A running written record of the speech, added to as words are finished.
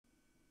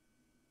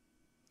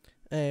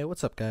Hey,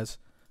 what's up, guys?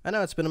 I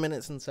know it's been a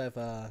minute since I've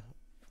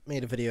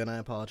made a video, and I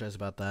apologize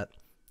about that.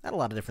 I had a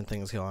lot of different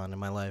things go on in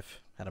my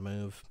life. Had to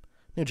move,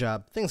 new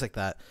job, things like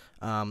that.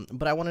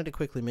 But I wanted to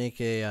quickly make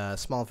a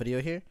small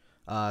video here,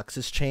 because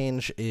this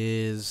change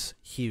is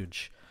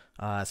huge,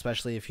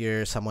 especially if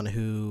you're someone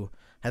who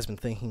has been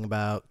thinking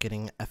about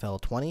getting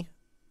FL20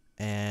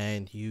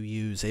 and you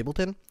use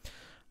Ableton,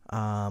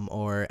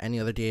 or any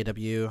other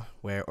DAW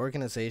where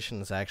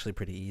organization is actually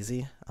pretty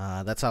easy.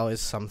 That's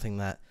always something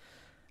that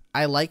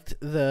I liked,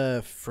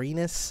 the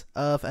freeness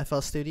of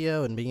FL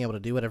Studio and being able to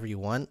do whatever you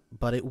want,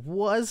 but it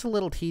was a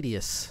little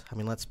tedious. I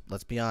mean,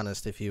 let's be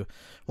honest. If you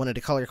wanted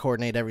to color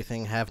coordinate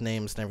everything, have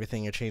names and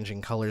everything, you're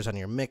changing colors on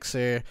your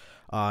mixer,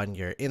 on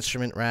your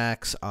instrument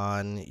racks,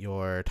 on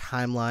your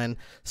timeline.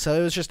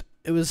 So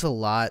it was a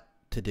lot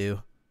to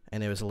do,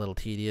 and it was a little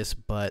tedious,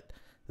 but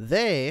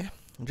they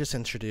just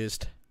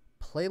introduced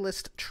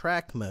playlist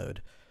track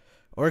mode.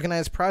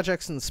 Organize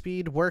projects and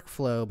speed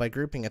workflow by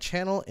grouping a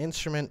channel,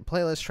 instrument,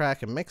 playlist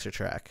track, and mixer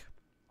track.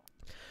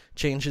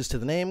 Changes to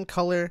the name,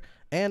 color,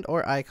 and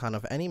or icon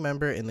of any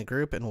member in the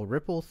group and will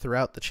ripple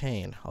throughout the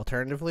chain.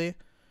 Alternatively,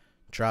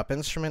 drop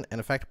instrument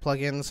and effect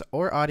plugins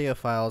or audio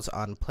files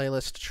on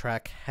playlist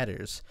track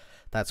headers.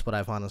 That's what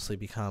I've honestly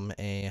become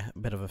a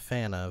bit of a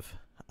fan of.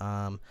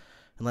 And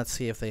let's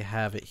see if they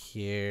have it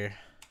here.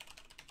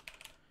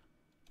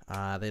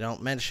 They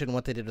don't mention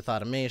what they did with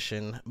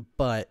automation,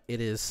 but it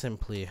is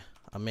simply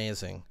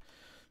amazing.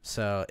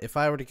 So if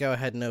I were to go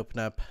ahead and open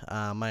up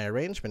my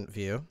arrangement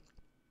view,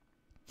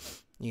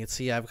 you can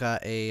see I've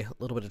got a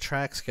little bit of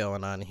tracks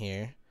going on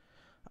here.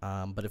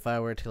 But if I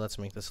were to, let's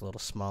make this a little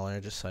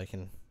smaller just so I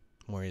can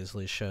more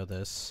easily show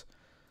this.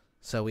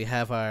 So we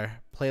have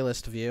our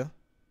playlist view,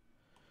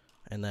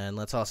 and then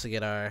let's also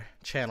get our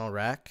channel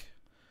rack,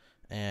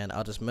 and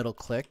I'll just middle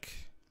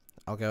click.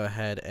 I'll go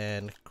ahead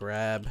and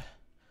grab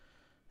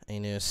a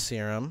new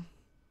serum,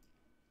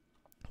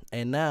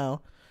 and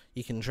now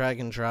you can drag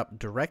and drop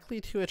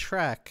directly to a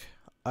track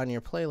on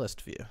your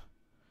playlist view.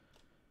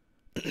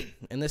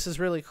 And this is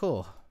really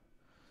cool.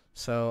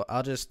 So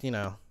I'll just,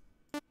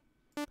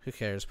 who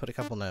cares, put a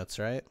couple notes,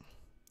 right?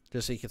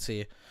 Just so you can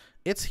see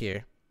it's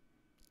here,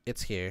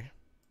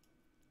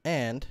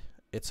 and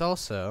it's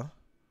also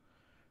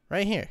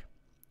right here.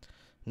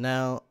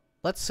 Now,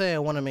 let's say I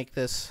want to make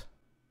this,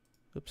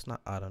 oops,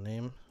 not auto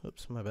name,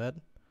 oops, my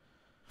bad.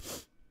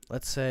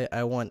 Let's say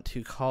I want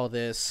to call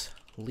this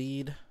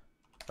lead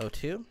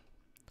 02,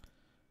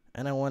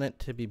 and I want it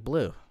to be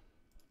blue.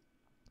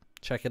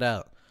 Check it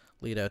out.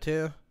 Lead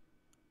 02,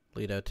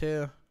 lead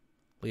 02,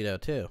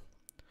 lead 02.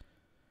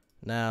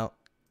 Now,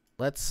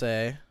 let's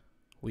say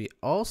we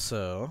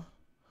also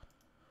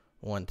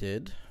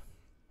wanted,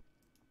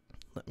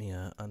 let me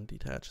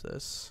undetach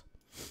this,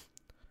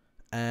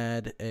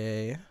 add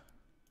a,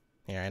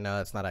 here, I know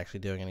that's not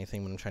actually doing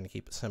anything, but I'm trying to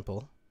keep it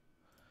simple.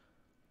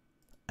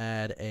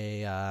 Add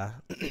a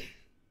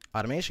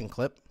automation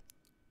clip.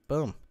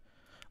 Boom.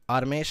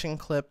 Automation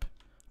clip,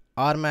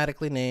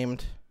 automatically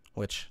named,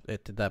 which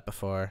it did that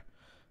before,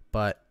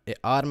 but it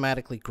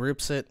automatically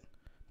groups it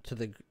to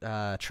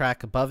the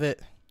track above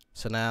it.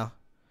 So now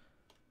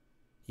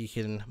you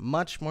can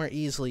much more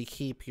easily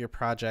keep your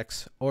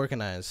projects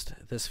organized.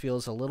 This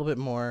feels a little bit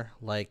more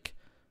like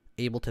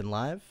Ableton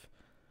Live.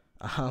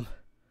 And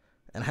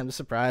I'm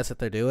surprised that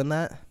they're doing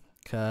that,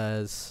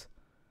 because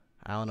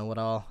I don't know what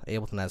all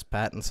Ableton has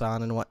patents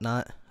on and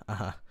whatnot.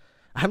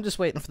 I'm just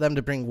waiting for them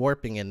to bring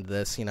warping into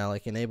this,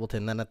 like in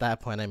Ableton. Then at that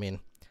point, I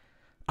mean,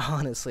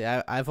 honestly,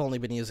 I've only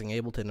been using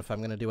Ableton if I'm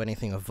going to do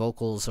anything with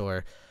vocals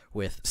or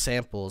with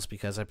samples,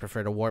 because I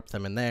prefer to warp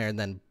them in there and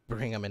then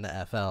bring them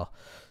into FL.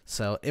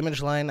 So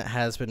ImageLine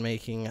has been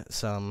making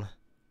some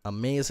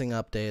amazing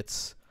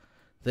updates.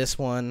 This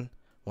one,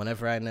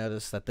 whenever I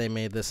noticed that they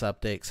made this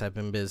update, because I've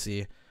been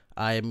busy,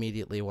 I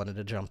immediately wanted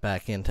to jump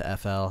back into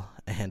FL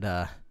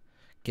and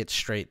get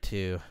straight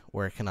to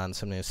working on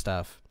some new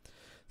stuff.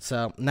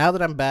 So now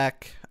that I'm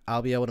back,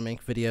 I'll be able to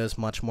make videos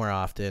much more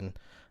often.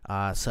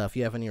 So if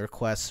you have any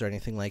requests or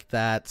anything like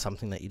that,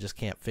 something that you just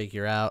can't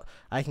figure out,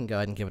 I can go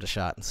ahead and give it a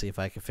shot and see if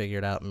I can figure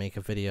it out and make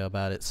a video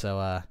about it.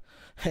 So,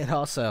 and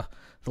also,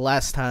 the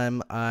last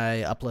time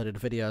I uploaded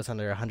videos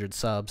under 100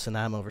 subs, and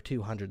now I'm over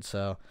 200,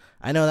 so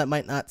I know that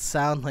might not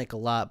sound like a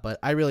lot, but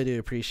I really do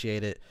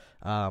appreciate it.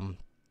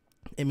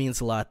 It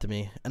means a lot to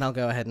me, and I'll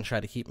go ahead and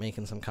try to keep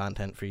making some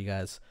content for you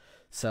guys.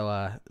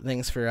 So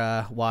thanks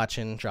for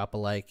watching. Drop a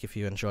like if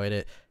you enjoyed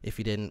it. If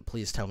you didn't,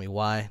 please tell me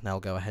why, and I'll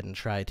go ahead and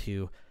try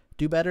to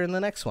do better in the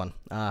next one.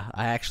 I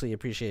actually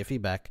appreciate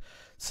feedback.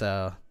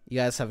 So you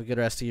guys have a good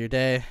rest of your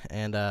day,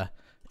 and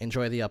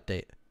enjoy the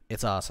update.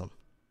 It's awesome.